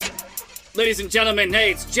Ladies and gentlemen,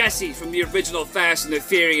 hey, it's Jesse from the original Fast and the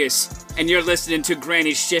Furious, and you're listening to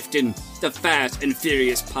Granny Shifting, the Fast and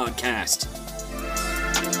Furious podcast.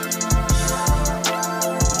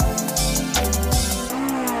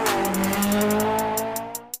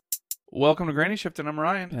 Welcome to Granny Shifting. I'm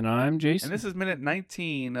Ryan. And I'm Jason. And this is minute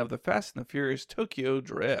 19 of the Fast and the Furious Tokyo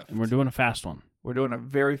Drift. And we're doing a fast one. We're doing a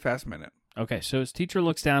very fast minute. Okay, so his teacher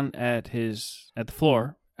looks down at the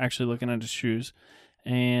floor, actually looking at his shoes,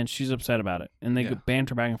 and she's upset about it. And they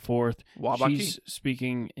banter back and forth. Wabaki. She's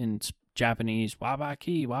speaking in Japanese,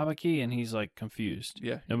 wabaki, wabaki, and he's like confused.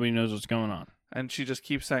 Yeah. Nobody knows what's going on. And she just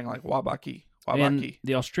keeps saying like wabaki, wabaki. And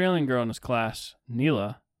the Australian girl in his class,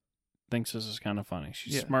 Neela, thinks this is kind of funny.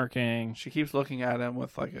 She's smirking. She keeps looking at him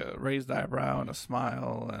with like a raised eyebrow and a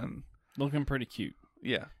smile and Looking pretty cute.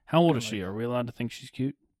 yeah. How old is she? Are we allowed to think she's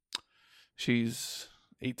cute? She's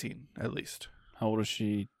 18 at least. How old is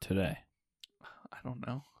she today? I don't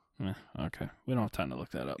know. Okay. We don't have time to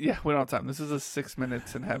look that up. Yeah, we don't have time. This is a 6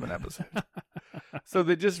 minutes in heaven episode. So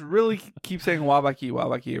they just really keep saying wabaki,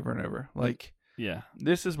 wabaki over and over. Like, yeah.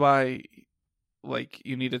 This is why, like,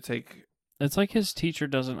 you need to take... It's like his teacher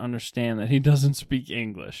doesn't understand that he doesn't speak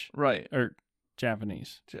English. Right. Or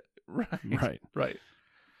Japanese. Right. Right.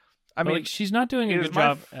 I mean, like, she's not doing a good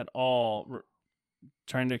job at all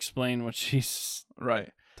trying to explain what she's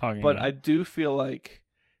talking but about. I do feel like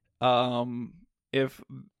if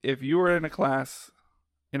you were in a class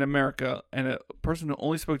in America and a person who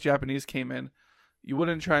only spoke Japanese came in, you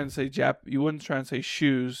wouldn't try and say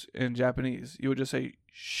shoes in Japanese. You would just say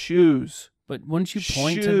shoes. But wouldn't you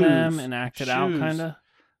point to them and act it out, kind of?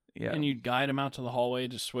 Yeah. And you'd guide them out to the hallway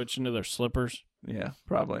to switch into their slippers? Yeah,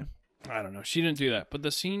 probably. I don't know. She didn't do that. But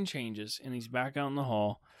the scene changes, and he's back out in the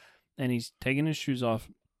hall, and he's taking his shoes off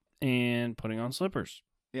and putting on slippers.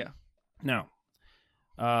 Yeah. Now,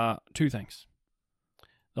 two things.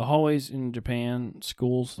 The hallways in Japan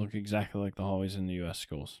schools look exactly like the hallways in the U.S.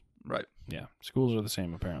 schools. Right. Yeah. Schools are the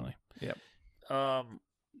same, apparently. Yep.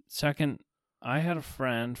 Second, I had a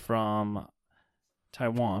friend from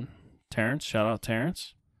Taiwan, Terrence. Shout out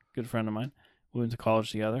Terrence. Good friend of mine. We went to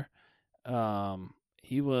college together.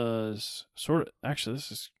 He was sort of... Actually,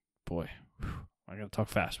 I got to talk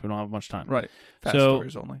fast. We don't have much time. Right. Fast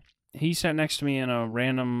stories only. He sat next to me in a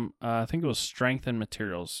random, I think it was Strength and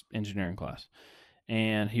Materials engineering class.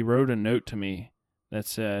 And he wrote a note to me that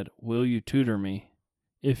said, "Will you tutor me?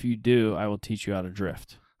 If you do, I will teach you how to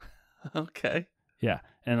drift." Okay. Yeah.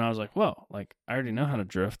 And I was like, whoa, like, I already know how to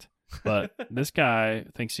drift, but this guy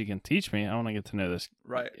thinks he can teach me. I want to get to know this.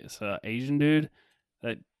 Right. It's an Asian dude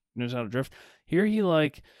that knows how to drift. Here he,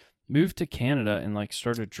 like, moved to Canada and, like,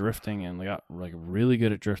 started drifting and got, like, really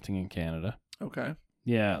good at drifting in Canada. Okay.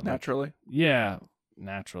 Yeah. Naturally.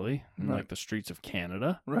 Naturally. In, like, the streets of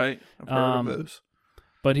Canada. Right. I've heard of those.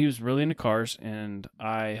 But he was really into cars, and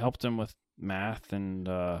I helped him with math and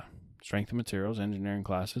strength and materials, engineering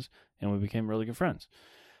classes, and we became really good friends.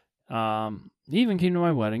 He even came to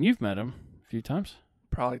my wedding. You've met him a few times.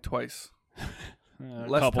 Probably twice. A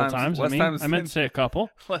couple times. I meant to say a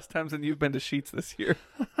couple. Less times than you've been to Sheetz this year.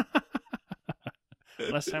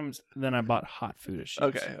 Less times than I bought hot food at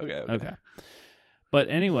Sheetz. Okay. But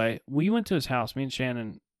anyway, we went to his house, me and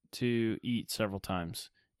Shannon, to eat several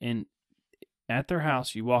times. And at their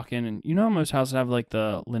house, you walk in, and you know how most houses have like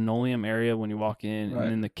the linoleum area when you walk in, and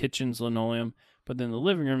then the kitchen's linoleum, but then the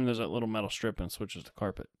living room, there's that little metal strip and it switches to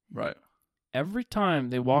carpet. Right. Every time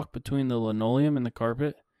they walk between the linoleum and the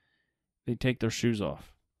carpet, they take their shoes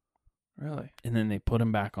off. Really? And then they put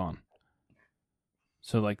them back on.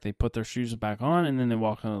 So, like, they put their shoes back on, and then they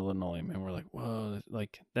walk on the linoleum, and we're like, whoa,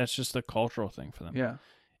 like, that's just a cultural thing for them. Yeah.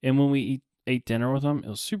 And when we ate dinner with them, it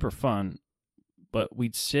was super fun, but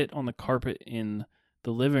we'd sit on the carpet in the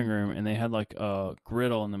living room, and they had, like, a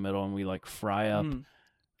griddle in the middle, and we, like, fry up,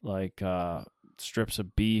 like, strips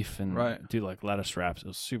of beef and do, like, lettuce wraps. It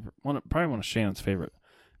was probably one of Shannon's favorite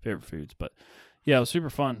foods, but, yeah, it was super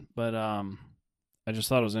fun, but I just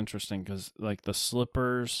thought it was interesting because, like, the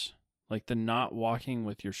slippers... Like, the not walking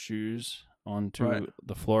with your shoes onto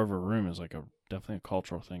the floor of a room is, like, definitely a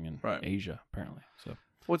cultural thing in Asia, apparently. So,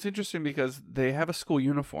 well, it's interesting because they have a school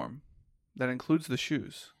uniform that includes the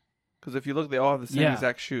shoes. Because if you look, they all have the same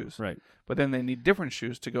exact shoes. Right. But then they need different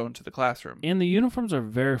shoes to go into the classroom. And the uniforms are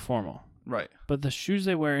very formal. Right. But the shoes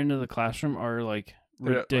they wear into the classroom are, like,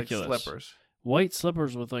 ridiculous. Like slippers. White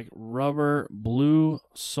slippers with, like, rubber blue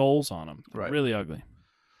soles on them. Right. Really ugly.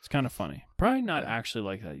 It's kind of funny. Probably not actually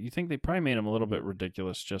like that. You think they probably made him a little bit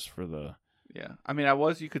ridiculous just for the... Yeah. I mean,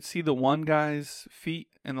 you could see the one guy's feet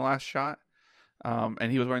in the last shot,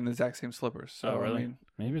 and he was wearing the exact same slippers. So, really? I mean,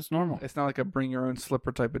 maybe it's normal. It's not like a bring your own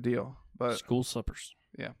slipper type of deal. But school slippers.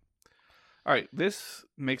 Yeah. All right, this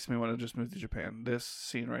makes me want to just move to Japan. This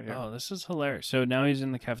scene right here. Oh, this is hilarious. So now he's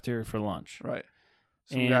in the cafeteria for lunch. Right.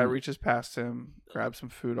 Some guy reaches past him, grabs some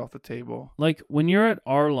food off the table. Like, when you're at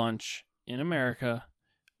our lunch in America,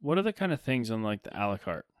 what are the kind of things on, like, the a la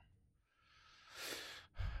carte?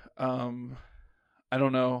 I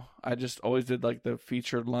don't know. I just always did, like, the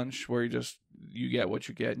featured lunch where you get what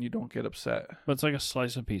you get and you don't get upset. But it's like a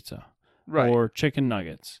slice of pizza. Right. Or chicken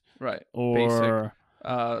nuggets. Right. Or... Basic.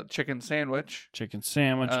 Chicken sandwich. Chicken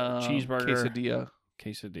sandwich, cheeseburger.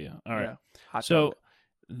 Quesadilla. All right. Yeah. Hot So dog.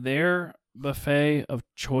 their buffet of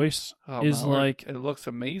choice is like... It looks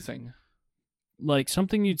amazing. Like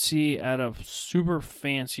something you'd see at a super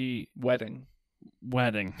fancy Wedding.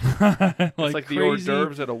 It's like the hors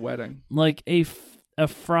d'oeuvres at a wedding. Like a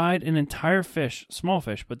fried, an entire fish, small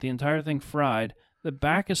fish, but the entire thing fried. The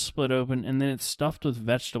back is split open, and then it's stuffed with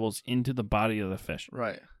vegetables into the body of the fish.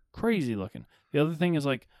 Right. Crazy looking. The other thing is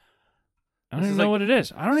like, I don't even know what it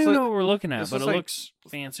is. I don't even know what we're looking at, but it looks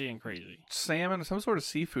fancy and crazy. Salmon, some sort of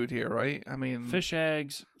seafood here, right? I mean, fish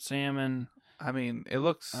eggs, salmon. I mean, it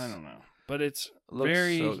looks. I don't know, but it's looks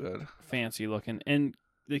very so good. fancy looking, and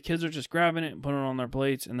the kids are just grabbing it and putting it on their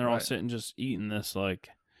plates, and they're all sitting just eating this. Like,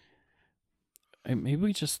 maybe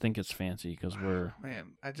we just think it's fancy because we're.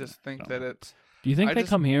 Man, I just think that it's. Do you think they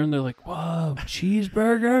come here and they're like, "Whoa,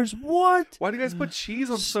 cheeseburgers? What? Why do you guys put cheese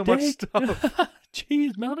on so much stuff?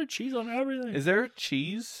 Cheese, melted cheese on everything." Is there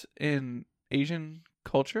cheese in Asian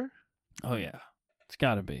culture? Oh yeah, it's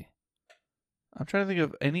got to be. I'm trying to think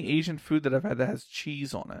of any Asian food that I've had that has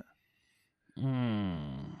cheese on it.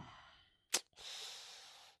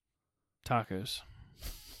 Tacos.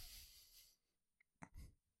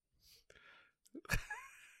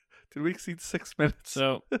 Did we exceed 6 minutes?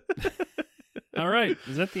 So, all right.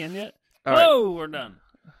 Is that the end yet? All right. Oh, we're done.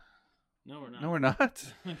 No, we're not. No, we're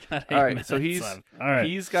not. All right. So he's right.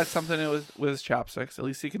 He's got something with his chopsticks. At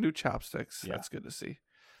least he can do chopsticks. Yeah. That's good to see.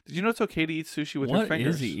 Did you know it's okay to eat sushi with your fingers?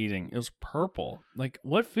 What is he eating? It was purple. Like,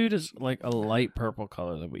 what food is like a light purple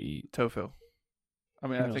color that we eat? Tofu. I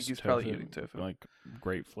mean, I think he's probably eating tofu. Like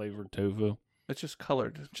grape flavored tofu. It's just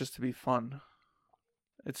colored, just to be fun.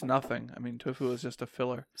 It's nothing. I mean, tofu is just a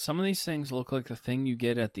filler. Some of these things look like the thing you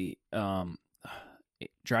get at the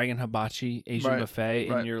Dragon Hibachi Asian buffet,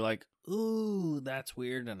 and you're like, ooh, that's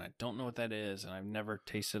weird, and I don't know what that is, and I've never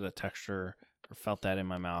tasted a texture or felt that in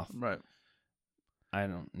my mouth. Right. I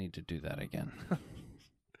don't need to do that again.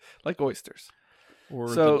 Like oysters. Or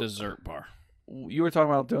the dessert bar. You were talking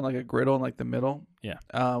about doing like a griddle in like the middle.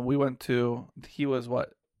 Yeah. We went to, he was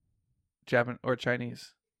what? Japan or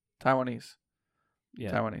Chinese? Taiwanese.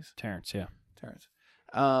 Yeah. Taiwanese. Terrence, yeah. Terrence.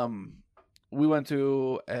 We went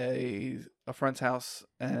to a friend's house,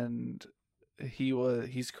 and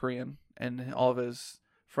he's Korean, and all of his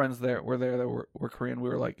friends there that were Korean. We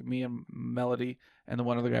were like, me and Melody and the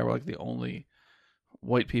one other guy were like the only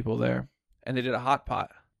white people there, and they did a hot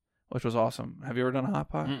pot, which was awesome. Have you ever done a hot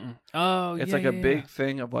pot? Oh, it's like a big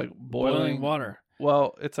thing of like boiling water.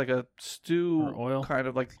 Well, it's like a stew, or oil, kind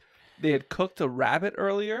of like they had cooked a rabbit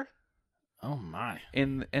earlier. Oh my!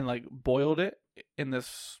 And like boiled it in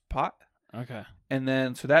this pot. Okay. And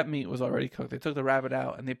then so that meat was already cooked. They took the rabbit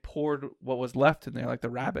out and they poured what was left in there, like the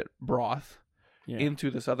rabbit broth, into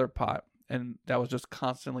this other pot, and that was just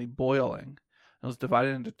constantly boiling. It was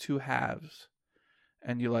divided into two halves,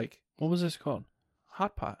 and you like. What was this called?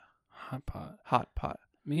 Hot pot. Hot pot. Hot pot.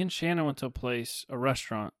 Me and Shannon went to a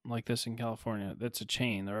restaurant like this in California. That's a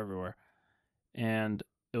chain. They're everywhere, and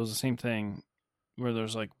it was the same thing. Where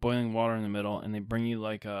there's like boiling water in the middle, and they bring you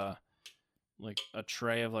like a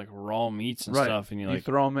tray of like raw meats and stuff, and you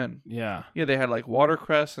throw them in. Yeah, they had like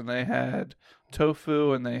watercress, and they had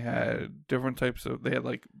tofu, and they had different types of. They had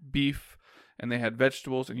like beef, and they had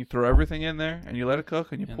vegetables, and you throw everything in there, and you let it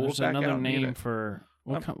cook, and you pull it back out. There's another and name eat it. for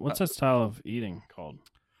what's that style of eating called?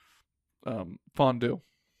 Fondue.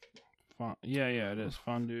 Yeah, it is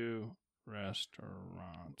fondue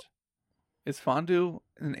restaurant. Is fondue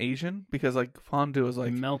an Asian? Because like fondue is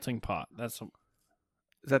like melting pot. Is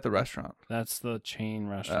that the restaurant? That's the chain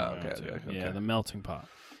restaurant. Oh, okay. Yeah, the melting pot.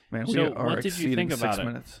 Man, so we are what did you think about 6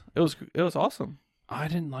 minutes. It was awesome. I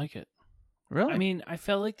didn't like it. Really? I mean, I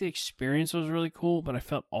felt like the experience was really cool, but I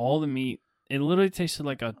felt all the meat. It literally tasted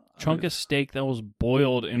like a chunk of steak that was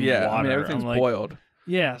boiled in water. I mean, everything's boiled.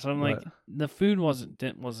 Yeah, so I'm like, the food wasn't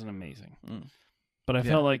amazing, but I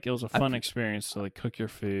felt like it was a fun experience to like cook your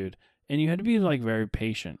food. And you had to be like very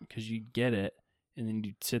patient because you'd get it and then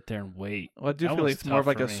you'd sit there and wait. Well, I do feel like it's more of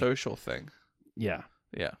like a social thing. Yeah.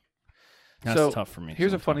 Yeah. That's tough for me.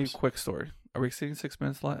 Here's a funny quick story. Are we exceeding 6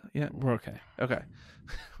 minutes left? Yeah. We're okay. Okay.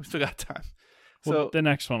 We still got time. Well, the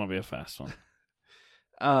next one will be a fast one.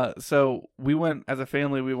 So we went as a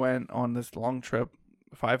family. We went on this long trip,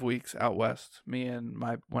 5 weeks out west. Me and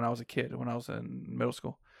when I was a kid, when I was in middle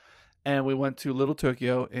school, and we went to Little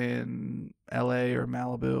Tokyo in L.A. or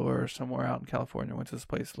Malibu or somewhere out in California. Went to this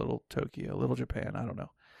place, Little Tokyo, Little Japan. I don't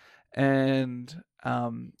know. And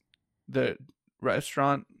the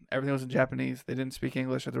restaurant, everything was in Japanese. They didn't speak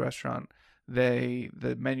English at the restaurant. The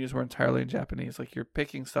menus were entirely in Japanese. Like, you're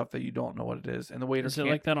picking stuff that you don't know what it is, and the waiter Is it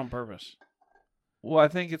like that on purpose? Well, I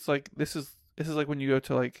think it's like this is like when you go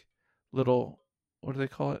to like little, what do they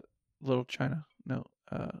call it? Little China? No,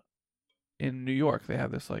 in New York they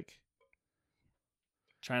have this like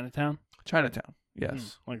Chinatown.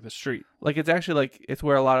 Yes, Like the street. like it's actually like it's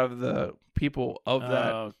where a lot of the people of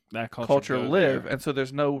that culture live, and so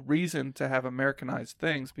there's no reason to have Americanized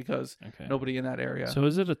things because nobody in that area. So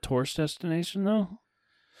is it a tourist destination though?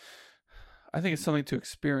 I think it's something to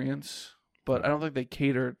experience, but I don't think they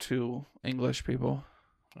cater to English people.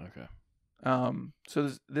 Okay.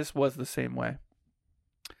 So this was the same way.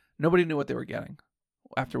 Nobody knew what they were getting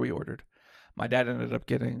after we ordered. My dad ended up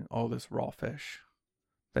getting all this raw fish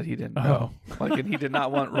that he didn't know. And he did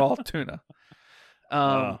not want raw tuna.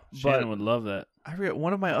 Shannon But would love that. I forget,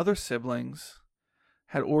 one of my other siblings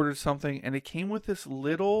had ordered something, and it came with this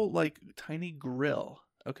little, like, tiny grill.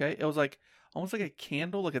 Okay? It was like almost like a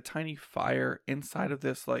candle, like a tiny fire inside of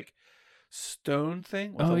this, like, stone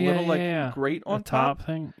thing with a little grate on top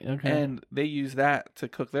thing. Okay. And they use that to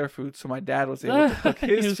cook their food. So my dad was able to cook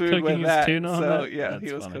his food with that. So yeah,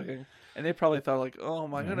 he was cooking. And they probably thought like, "Oh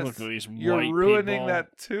my goodness, you're ruining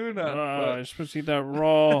that tuna." You're supposed to eat that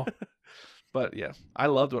raw. But yeah, I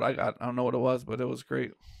loved what I got. I don't know what it was, but it was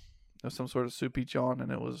great. It was some sort of soupy John,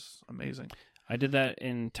 and it was amazing. I did that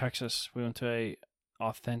in Texas. We went to a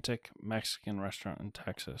authentic Mexican restaurant in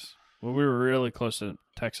Texas. Well, we were really close to the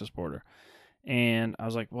Texas border. And I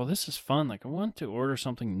was like, well, this is fun. Like, I want to order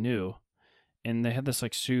something new. And they had this,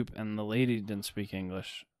 like, soup, and the lady didn't speak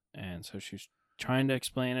English. And so she was trying to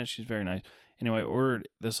explain it. She's very nice. Anyway, I ordered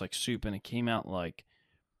this, like, soup, and it came out, like,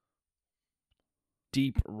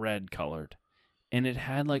 deep red colored. And it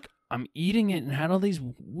had, like, I'm eating it, and it had all these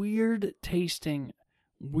weird tasting,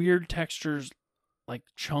 weird textures, like,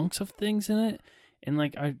 chunks of things in it. And,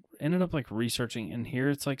 like, I ended up, like, researching, and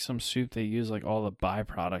here it's, like, some soup they use, like, all the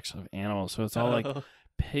byproducts of animals. So it's all, like,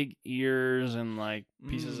 pig ears and, like,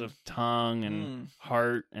 pieces of tongue and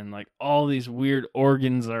heart and, like, all these weird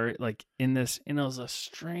organs are, like, in this. And it was the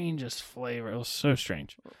strangest flavor. It was so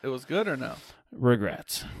strange. It was good or no?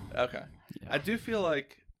 Regrets. Okay. Yeah. I do feel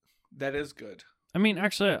like that is good. I mean,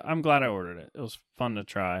 actually, I'm glad I ordered it. It was fun to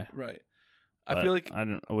try. Right. I feel like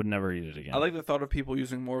I would never eat it again. I like the thought of people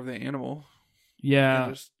using more of the animal. Yeah,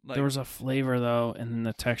 just, like, there was a flavor though, and then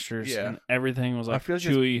the textures, and everything was like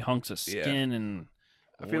chewy hunks of skin, and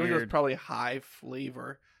I feel like it was probably high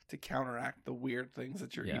flavor to counteract the weird things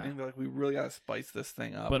that you're eating. They're like, we really gotta spice this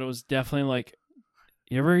thing up. But it was definitely like,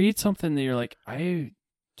 you ever eat something that you're like, I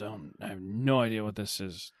have no idea what this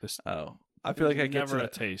is. I feel like I get never a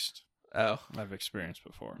taste. I've experienced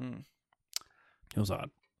before. It was odd.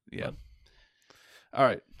 Yeah. But, all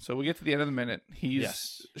right, so we get to the end of the minute.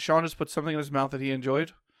 Sean just put something in his mouth that he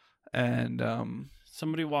enjoyed, and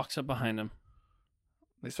somebody walks up behind him.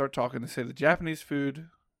 They start talking. They say the Japanese food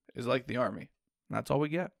is like the army. And that's all we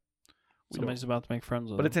get. Somebody's about to make friends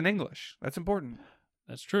with him. But it's in English. That's important.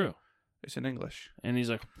 That's true. It's in English. And he's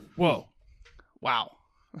like, whoa. Wow.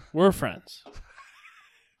 We're friends.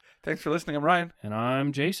 Thanks for listening. I'm Ryan. And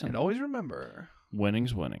I'm Jason. And always remember,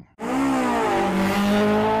 winning's winning.